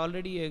he had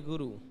already a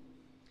guru.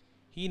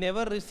 He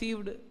never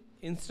received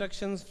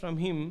instructions from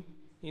him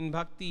in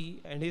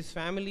bhakti, and his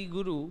family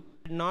guru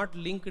had not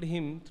linked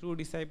him through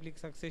disciplic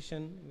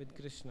succession with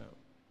Krishna.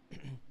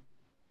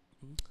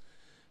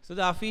 So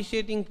the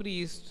officiating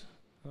priest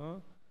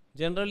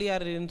generally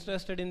are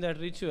interested in that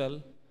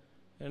ritual,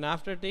 and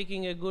after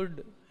taking a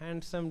good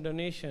handsome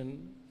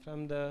donation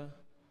from the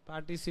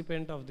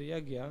participant of the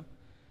yajna,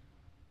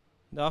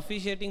 the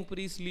officiating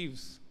priest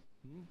leaves.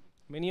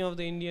 Many of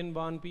the Indian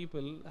born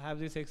people have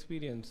this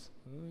experience.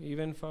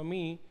 Even for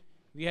me,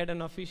 we had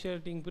an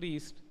officiating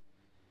priest.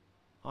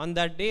 On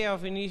that day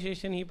of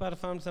initiation he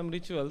performed some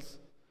rituals,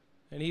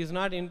 and he is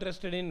not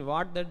interested in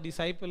what that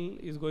disciple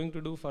is going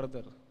to do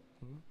further.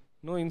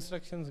 No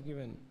instructions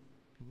given.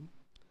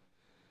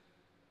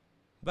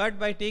 But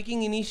by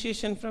taking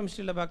initiation from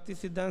Srila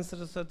Bhaktisiddhanta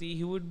Saraswati,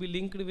 he would be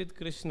linked with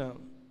Krishna.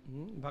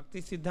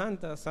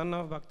 Bhaktisiddhanta, son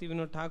of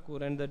Bhaktivedanta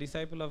Thakur and the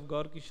disciple of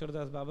Gaur Kishore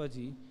Das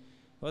Babaji,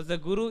 was the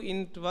guru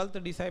in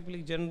 12th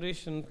disciplic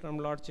generation from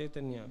Lord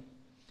Chaitanya.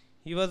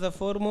 He was the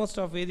foremost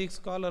of Vedic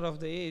scholar of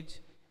the age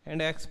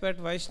and expert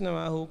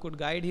Vaishnava who could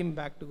guide him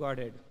back to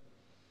Godhead.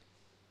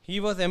 He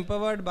was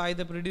empowered by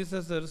the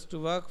predecessors to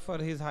work for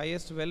his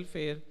highest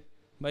welfare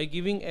by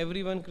giving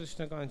everyone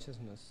Krishna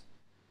consciousness.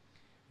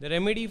 The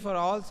remedy for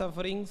all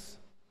sufferings,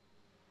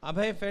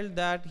 Abhay felt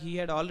that he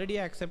had already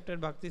accepted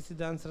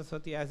Bhaktisiddhanta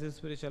Saraswati as his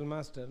spiritual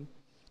master,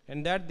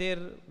 and that their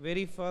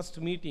very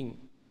first meeting,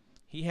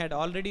 he had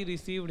already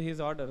received his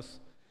orders.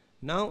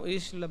 Now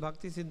if Srila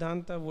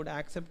Bhaktisiddhanta would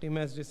accept him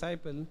as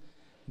disciple,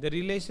 the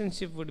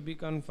relationship would be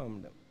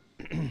confirmed.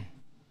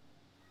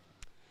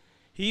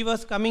 He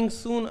was coming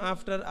soon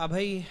after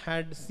Abhay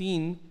had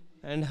seen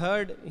and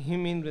heard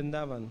him in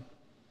Vrindavan.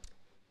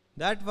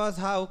 That was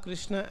how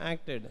Krishna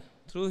acted,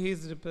 through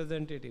his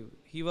representative.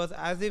 He was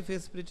as if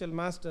his spiritual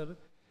master,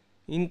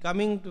 in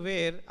coming to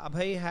where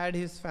Abhay had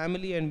his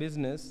family and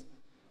business,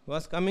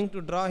 was coming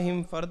to draw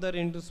him further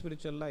into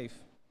spiritual life,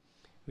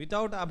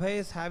 without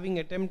Abhay's having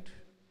attempt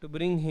to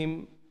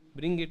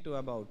bring it to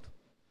about.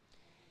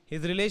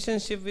 His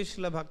relationship with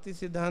Srila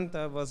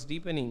Bhaktisiddhanta was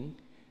deepening.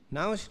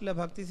 Now Srila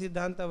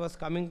Bhaktisiddhanta was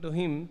coming to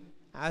him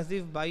as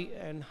if by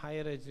an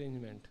higher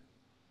arrangement.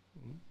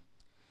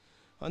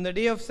 On the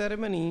day of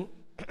ceremony,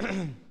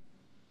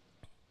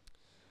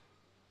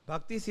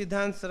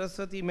 Bhaktisiddhanta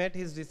Saraswati met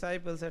his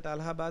disciples at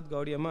Allahabad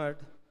Gaudiya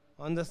Math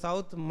on the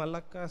South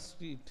Malakka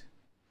street.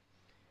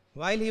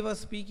 While he was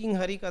speaking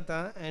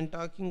Harikatha and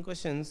talking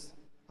questions,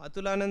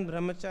 Atulanand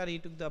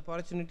Brahmachari took the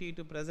opportunity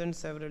to present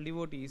several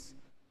devotees,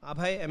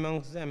 Abhay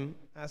amongst them,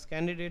 as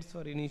candidates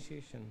for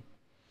initiation.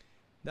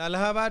 The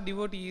Allahabad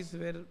devotees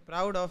were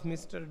proud of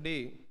Mr.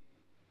 Day,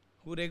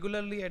 who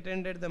regularly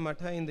attended the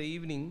matha in the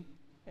evening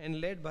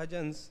and led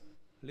bhajans,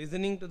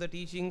 listening to the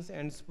teachings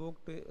and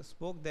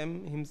spoke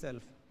them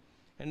himself,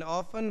 and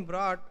often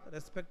brought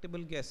respectable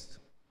guests.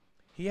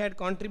 He had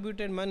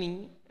contributed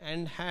money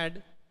and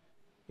had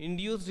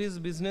induced his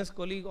business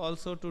colleague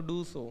also to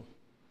do so.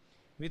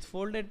 With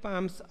folded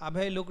palms,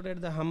 Abhay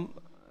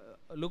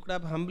looked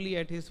up humbly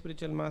at his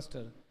spiritual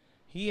master.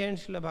 He and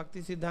Srila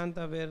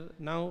Bhaktisiddhanta were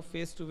now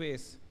face to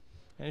face,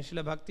 and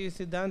Srila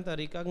Bhaktisiddhanta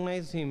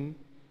recognized him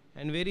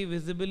and very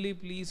visibly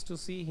pleased to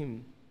see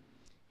him.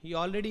 He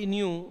already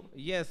knew,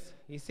 yes,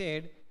 he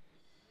said,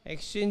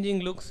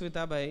 exchanging looks with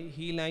Abhay,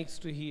 he likes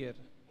to hear.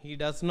 He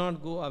does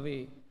not go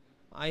away.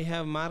 I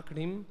have marked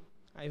him.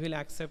 I will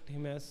accept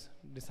him as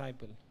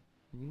disciple.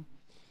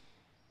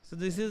 So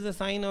this is a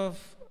sign of,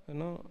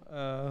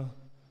 a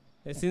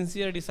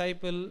sincere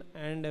disciple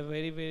and a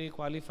very, very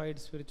qualified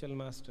spiritual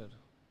master.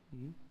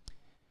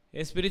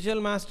 A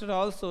spiritual master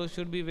also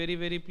should be very,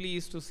 very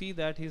pleased to see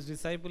that his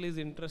disciple is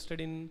interested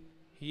in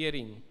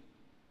hearing.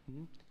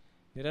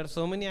 There are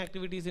so many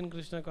activities in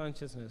Krishna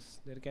consciousness.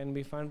 There can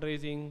be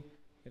fundraising,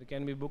 there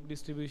can be book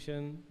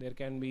distribution, there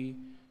can be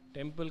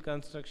temple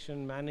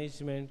construction,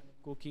 management,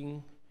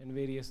 cooking, and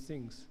various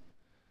things.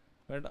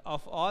 But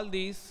of all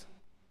these,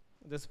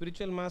 the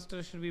spiritual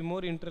master should be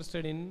more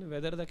interested in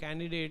whether the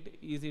candidate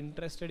is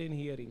interested in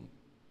hearing.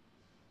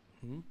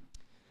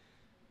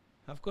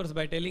 Of course,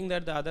 by telling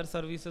that the other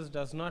services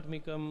does not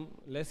become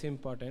less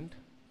important,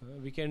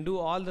 we can do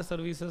all the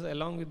services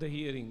along with the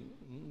hearing.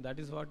 That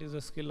is what is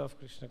the skill of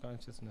Krishna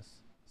consciousness,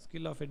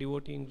 skill of a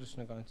devotee in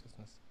Krishna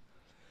consciousness.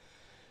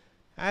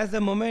 As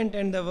the moment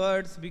and the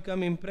words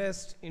become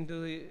impressed into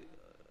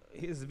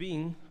his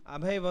being,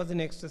 Abhay was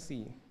in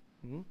ecstasy.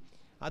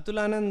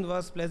 Atulanand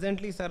was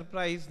pleasantly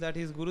surprised that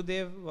his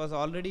Gurudev was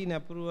already in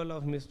approval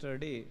of Mr.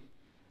 Day.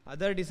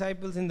 Other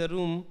disciples in the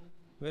room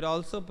were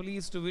also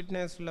pleased to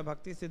witness Srila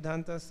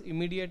Bhaktisiddhanta's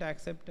immediate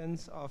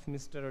acceptance of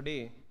Mr.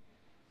 Day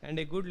and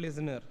a good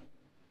listener.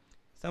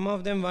 Some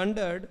of them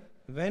wondered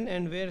when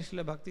and where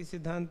Srila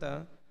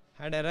Bhaktisiddhanta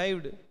had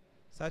arrived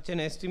such an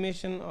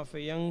estimation of a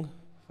young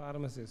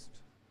pharmacist.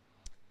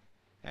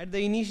 At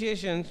the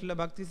initiation, Srila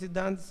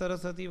Bhaktisiddhanta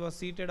Saraswati was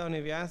seated on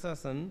a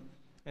Vyasasan,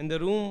 and the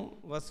room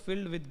was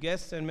filled with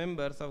guests and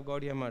members of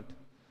Gaudiya Math.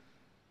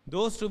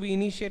 Those to be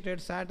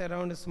initiated sat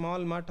around a small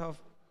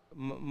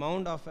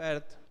mound of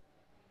earth,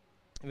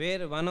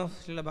 where one of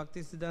Srila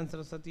Bhaktisiddhanta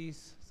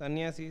Saraswati's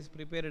sannyasis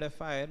prepared a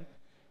fire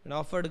and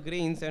offered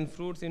grains and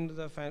fruits into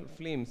the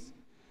flames,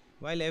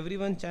 while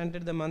everyone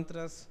chanted the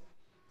mantras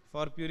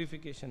for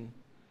purification.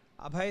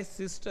 Abhay's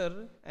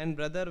sister and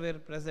brother were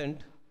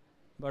present,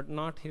 but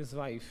not his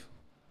wife.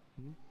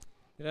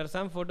 There are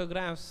some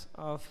photographs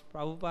of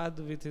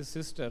Prabhupada with his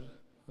sister.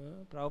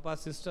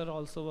 Prabhupada's sister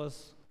also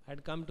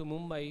had come to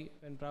Mumbai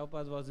when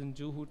Prabhupada was in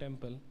Juhu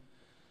temple,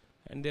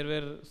 and there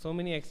were so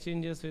many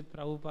exchanges with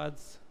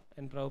Prabhupada's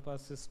and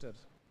Prabhupada's sister.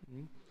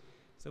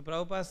 So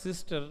Prabhupada's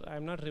sister, I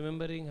am not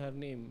remembering her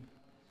name.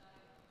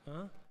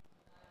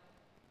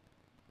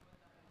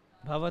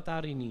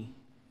 Bhavatarini.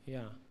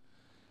 Yeah.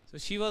 So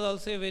she was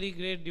also a very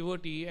great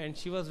devotee, and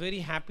she was very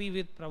happy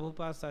with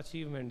Prabhupada's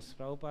achievements,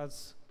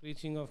 Prabhupada's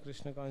preaching of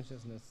Krishna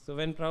consciousness. So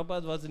when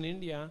Prabhupada was in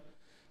India,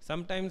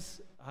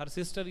 sometimes her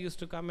sister used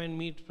to come and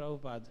meet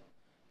Prabhupada,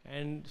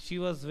 and she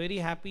was very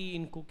happy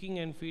in cooking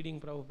and feeding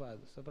Prabhupada.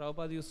 So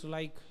Prabhupada used to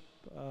like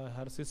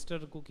her sister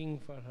cooking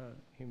for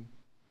him.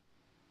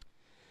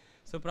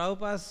 So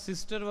Prabhupada's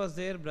sister was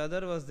there,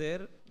 brother was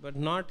there, but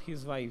not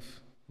his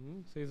wife.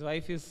 So his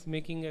wife is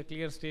making a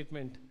clear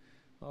statement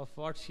of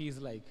what she is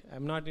like. I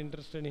am not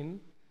interested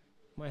in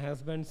my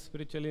husband's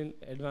spiritual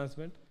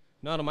advancement,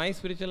 nor my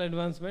spiritual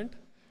advancement,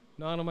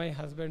 nor my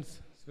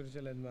husband's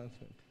spiritual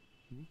advancement.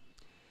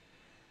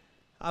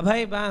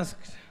 Abhay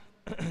basked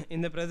in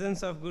the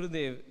presence of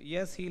Gurudev.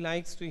 Yes, he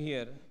likes to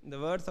hear the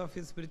words of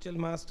his spiritual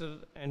master,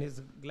 and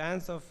his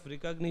glance of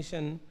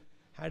recognition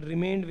had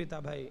remained with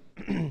Abhay.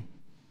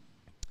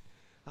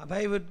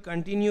 Abhay would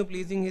continue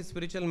pleasing his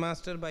spiritual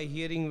master by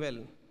hearing well.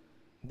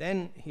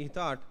 Then he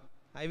thought,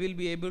 I will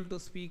be able to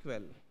speak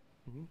well.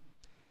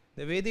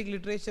 The Vedic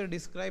literature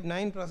described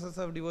 9 processes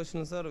of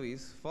devotional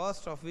service,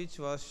 first of which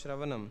was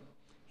Shravanam,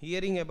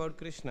 hearing about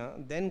Krishna.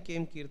 Then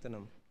came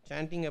Kirtanam,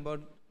 chanting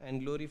about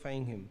and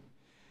glorifying him.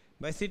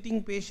 By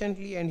sitting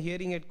patiently and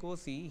hearing at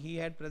Kosi, he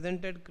had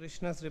presented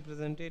Krishna's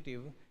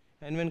representative,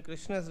 and when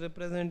Krishna's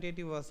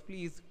representative was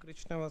pleased,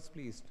 Krishna was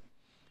pleased.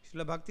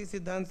 Srila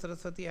Bhaktisiddhanta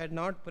Saraswati had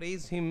not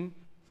praised him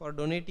for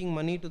donating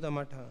money to the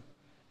Matha,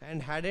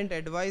 and hadn't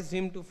advised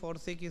him to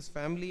forsake his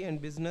family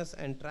and business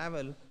and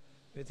travel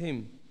with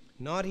him,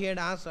 nor he had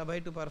asked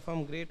Abhay to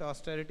perform great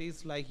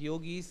austerities like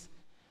yogis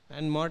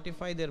and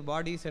mortify their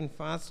bodies and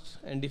fast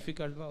and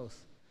difficult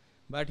vows.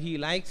 But he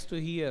likes to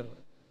hear,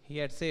 he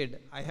had said,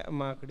 I have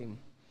marked him.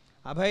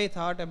 Abhay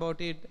thought about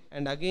it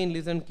and again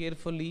listened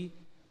carefully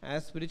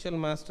as spiritual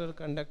master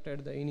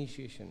conducted the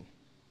initiation.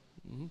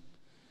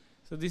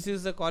 So this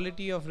is the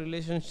quality of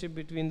relationship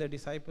between the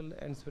disciple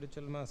and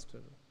spiritual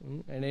master.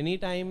 And any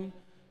time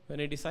when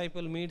a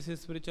disciple meets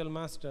his spiritual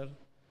master,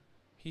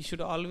 he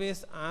should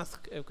always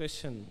ask a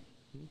question.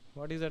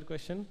 What is that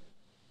question?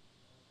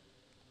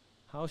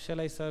 How shall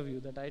I serve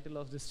you? The title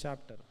of this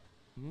chapter.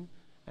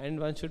 And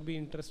one should be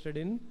interested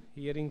in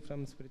hearing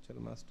from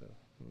spiritual master.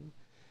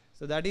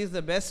 So that is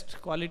the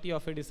best quality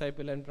of a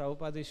disciple, and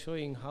Prabhupada is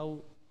showing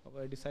how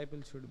a disciple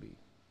should be.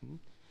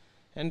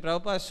 And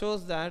Prabhupada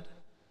shows that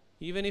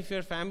even if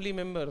your family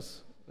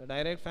members, the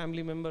direct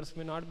family members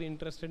may not be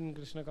interested in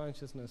Krishna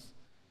consciousness,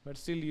 but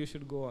still you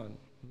should go on.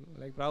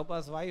 Like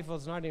Prabhupada's wife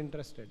was not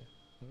interested.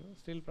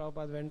 Still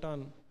Prabhupada went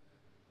on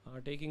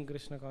taking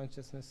Krishna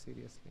consciousness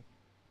seriously.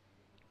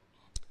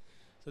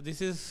 So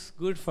this is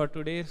good for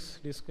today's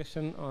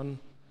discussion on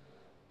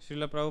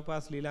Srila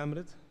Prabhupada's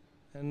Lilamrta,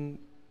 and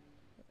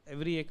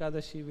every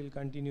Ekadashi will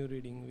continue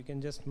reading. We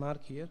can just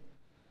mark here,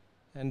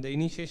 and the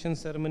initiation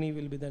ceremony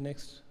will be the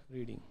next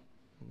reading.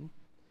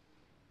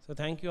 So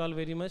thank you all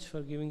very much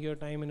for giving your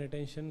time and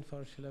attention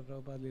for Srila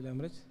Prabhupada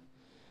Lilamrta.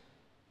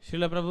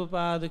 Srila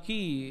Prabhupada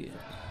ki,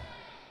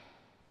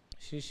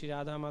 Shri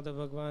Radha Madhav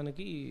Bhagwan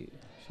ki,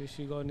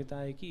 Shri Gaur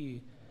Nitai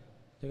ki,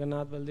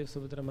 Jagannath Baldev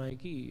Subhadra Mai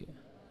ki,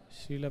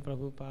 Srila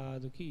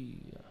Prabhupada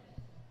ki.